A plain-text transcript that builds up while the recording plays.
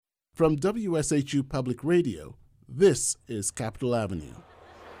From WSHU Public Radio, this is Capitol Avenue.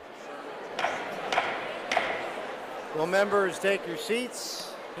 Will members take your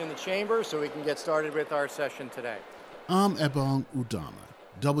seats in the chamber so we can get started with our session today? I'm Ebong Udama,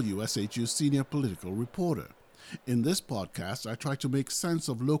 WSHU senior political reporter. In this podcast, I try to make sense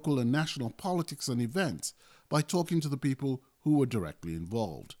of local and national politics and events by talking to the people who were directly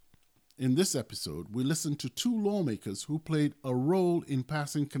involved. In this episode, we listen to two lawmakers who played a role in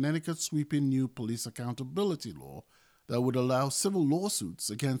passing Connecticut's sweeping new police accountability law that would allow civil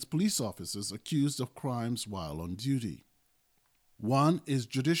lawsuits against police officers accused of crimes while on duty. One is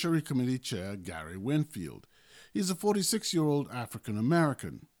Judiciary Committee Chair Gary Winfield. He's a 46-year-old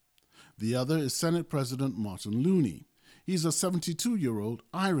African-American. The other is Senate President Martin Looney. He's a 72-year-old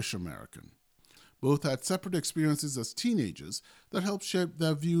Irish-American. Both had separate experiences as teenagers that helped shape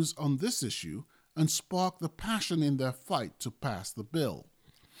their views on this issue and spark the passion in their fight to pass the bill.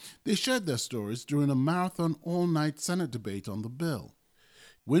 They shared their stories during a marathon all-night Senate debate on the bill.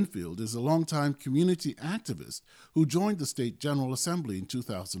 Winfield is a longtime community activist who joined the State General Assembly in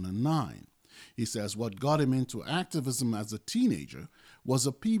 2009. He says what got him into activism as a teenager was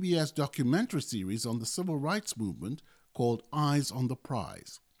a PBS documentary series on the civil rights movement called Eyes on the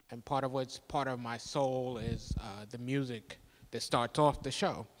Prize. And part of my soul is the music that starts off the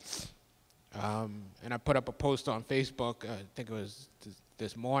show. And I put up a post on Facebook, I think it was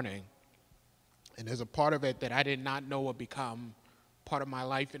this morning, and there's a part of it that I did not know would become part of my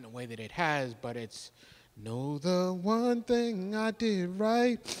life in the way that it has, but it's, know the one thing I did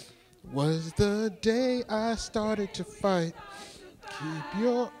right was the day I started to fight. Keep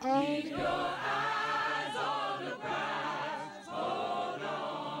your eyes on the prize. Hold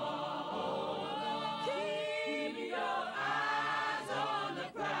on. Keep your eyes on the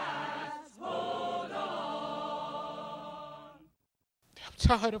prize. Hold on. I'm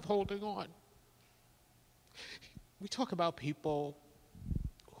tired of holding on. We talk about people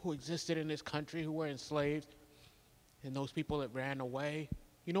who existed in this country who were enslaved and those people that ran away.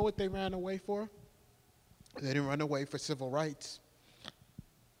 You know what they ran away for? They didn't run away for civil rights.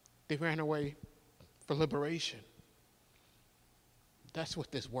 They ran away for liberation. That's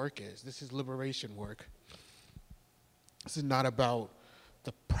what this work is. This is liberation work. This is not about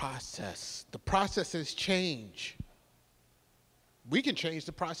the process. The process is change. We can change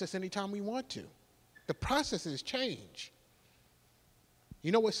the process anytime we want to. The process is change.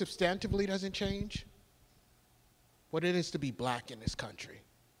 You know what substantively doesn't change? What it is to be black in this country.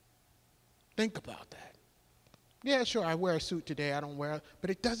 Think about that. Yeah, sure, I wear a suit today, I don't wear it, but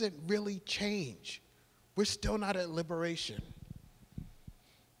it doesn't really change. We're still not at liberation.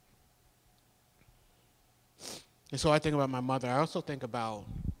 And so I think about my mother. I also think about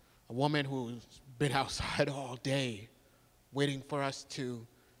a woman who's been outside all day waiting for us to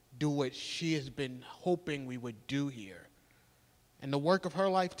do what she has been hoping we would do here. And the work of her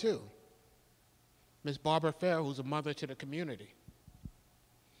life, too. Ms. Barbara Fair, who's a mother to the community.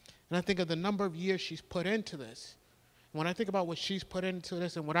 And I think of the number of years she's put into this. When I think about what she's put into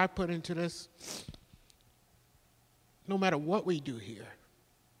this and what I put into this, no matter what we do here,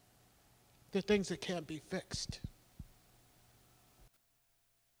 there are things that can't be fixed.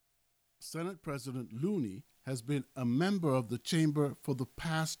 Senate President Looney has been a member of the chamber for the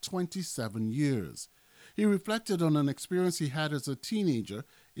past 27 years. He reflected on an experience he had as a teenager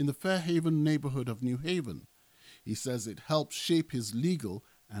in the Fairhaven neighborhood of New Haven. He says it helped shape his legal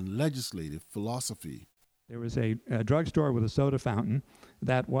and legislative philosophy. There was a drugstore with a soda fountain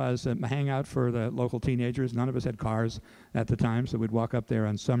that was a hangout for the local teenagers. None of us had cars at the time, so we'd walk up there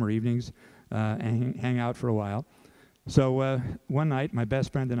on summer evenings and hang out for a while. So one night, my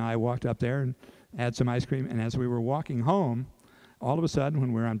best friend and I walked up there and had some ice cream, and as we were walking home, all of a sudden,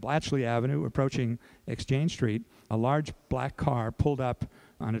 when we were on Blatchley Avenue, approaching Exchange Street, a large black car pulled up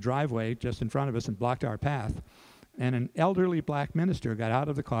on a driveway just in front of us and blocked our path. And an elderly black minister got out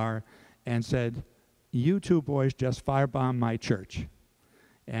of the car and said, "You two boys just firebombed my church.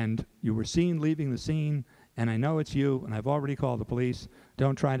 And you were seen leaving the scene, and I know it's you, and I've already called the police.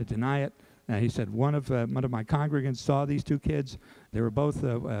 Don't try to deny it." He said, one of my congregants saw these two kids. They were both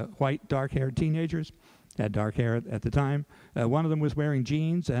white, dark-haired teenagers, had dark hair at the time. One of them was wearing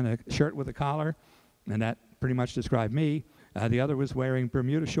jeans and a shirt with a collar, and that pretty much described me. The other was wearing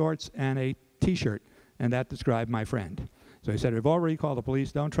Bermuda shorts and a T-shirt, and that described my friend. So he said, "We've already called the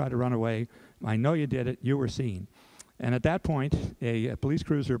police. Don't try to run away. I know you did it. You were seen." And at that point, a police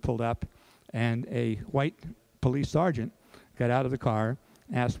cruiser pulled up, and a white police sergeant got out of the car,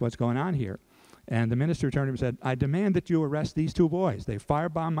 asked what's going on here. And the minister turned to him and said, "I demand that you arrest these two boys. They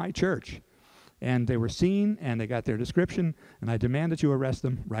firebombed my church." and they were seen, and they got their description, and I demand that you arrest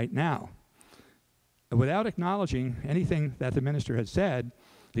them right now. Without acknowledging anything that the minister had said,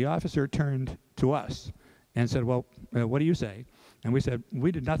 the officer turned to us and said, well, what do you say? And we said,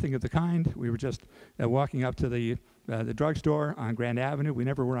 we did nothing of the kind. We were just walking up to the drugstore on Grand Avenue. We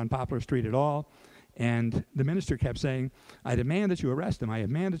never were on Poplar Street at all. And the minister kept saying, I demand that you arrest them. I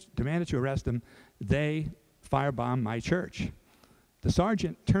demand that you arrest them. They firebombed my church. The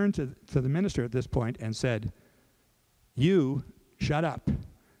sergeant turned to the minister at this point and said, you shut up.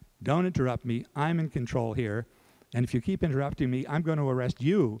 Don't interrupt me. I'm in control here. And if you keep interrupting me, I'm going to arrest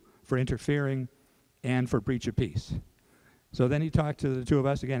you for interfering and for breach of peace. So then he talked to the two of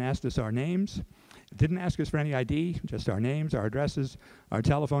us again, asked us our names. Didn't ask us for any ID, just our names, our addresses, our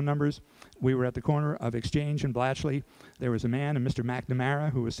telephone numbers. We were at the corner of Exchange and Blatchley. There was a man, a Mr.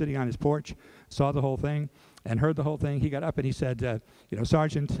 McNamara, who was sitting on his porch, saw the whole thing, and heard the whole thing. He got up and he said,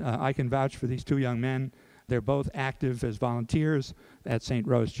 Sergeant, I can vouch for these two young men. They're both active as volunteers at St.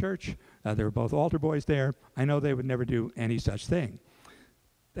 Rose Church. They were both altar boys there. I know they would never do any such thing.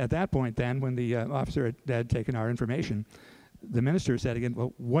 At that point then, when the officer had taken our information, the minister said again,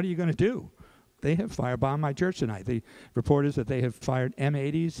 well, what are you going to do? They have firebombed my church tonight. The report is that they have fired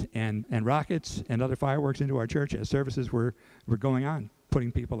M80s and rockets and other fireworks into our church as services were going on,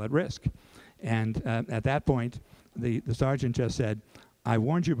 putting people at risk. And at that point, the sergeant just said, I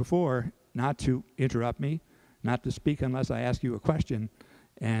warned you before not to interrupt me, not to speak unless I ask you a question.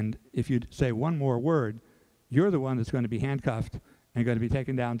 And if you say one more word, you're the one that's going to be handcuffed and going to be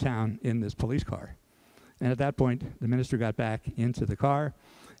taken downtown in this police car. And at that point, the minister got back into the car.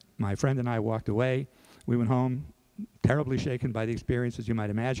 My friend and I walked away. We went home, terribly shaken by the experience, as you might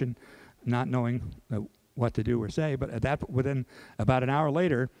imagine, not knowing what to do or say. But within about an hour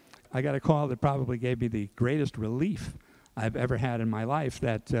later, I got a call that probably gave me the greatest relief I've ever had in my life,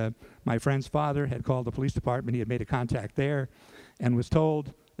 that my friend's father had called the police department. He had made a contact there and was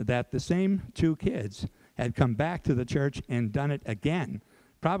told that the same two kids had come back to the church and done it again,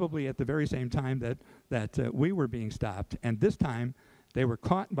 probably at the very same time that we were being stopped. And this time, they were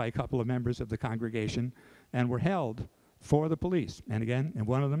caught by a couple of members of the congregation and were held for the police. And again, and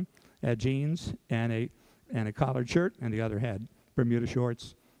one of them had jeans and a collared shirt, and the other had Bermuda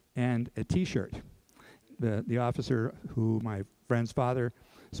shorts and a T-shirt. The officer who my friend's father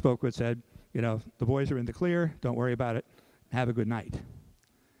spoke with said, the boys are in the clear, don't worry about it, have a good night.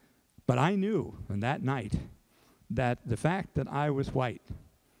 But I knew on that night that the fact that I was white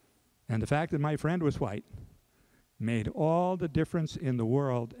and the fact that my friend was white made all the difference in the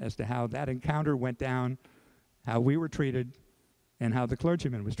world as to how that encounter went down, how we were treated, and how the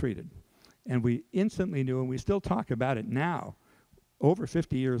clergyman was treated. And we instantly knew, and we still talk about it now, over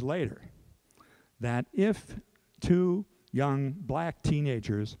 50 years later, that if two young black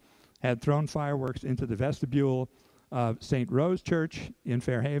teenagers had thrown fireworks into the vestibule of St. Rose Church in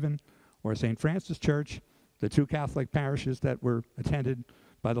Fairhaven or St. Francis Church, the two Catholic parishes that were attended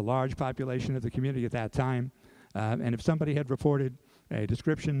by the large population of the community at that time, and if somebody had reported a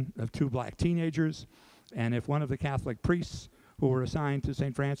description of two black teenagers, and if one of the Catholic priests who were assigned to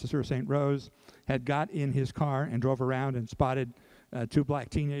St. Francis or St. Rose had got in his car and drove around and spotted two black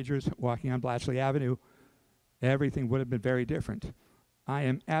teenagers walking on Blatchley Avenue, everything would have been very different. I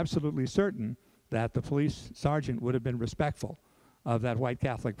am absolutely certain that the police sergeant would have been respectful of that white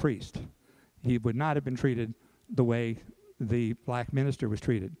Catholic priest. He would not have been treated the way the black minister was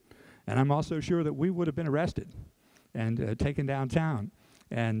treated. And I'm also sure that we would have been arrested and taken downtown,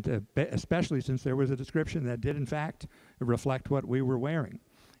 and especially since there was a description that did, in fact, reflect what we were wearing.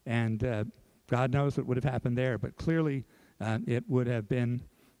 And God knows what would have happened there, but clearly it would have been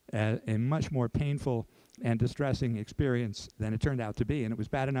a much more painful and distressing experience than it turned out to be. And it was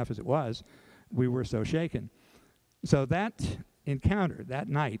bad enough as it was. We were so shaken. So that encounter, that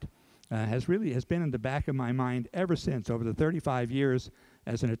night, has been in the back of my mind ever since, over the 35 years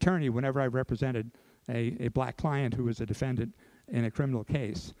as an attorney, whenever I represented a black client who was a defendant in a criminal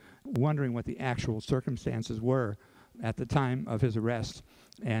case, wondering what the actual circumstances were at the time of his arrest,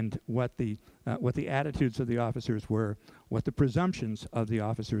 and what the attitudes of the officers were, what the presumptions of the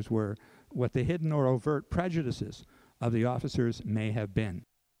officers were, what the hidden or overt prejudices of the officers may have been.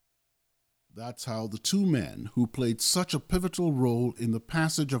 That's how the two men who played such a pivotal role in the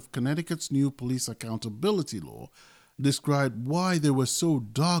passage of Connecticut's new police accountability law described why they were so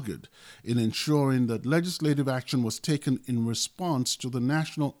dogged in ensuring that legislative action was taken in response to the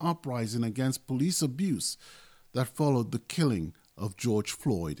national uprising against police abuse that followed the killing of George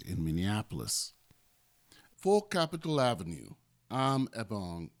Floyd in Minneapolis. For Capitol Avenue, I'm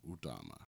Ebong Udama.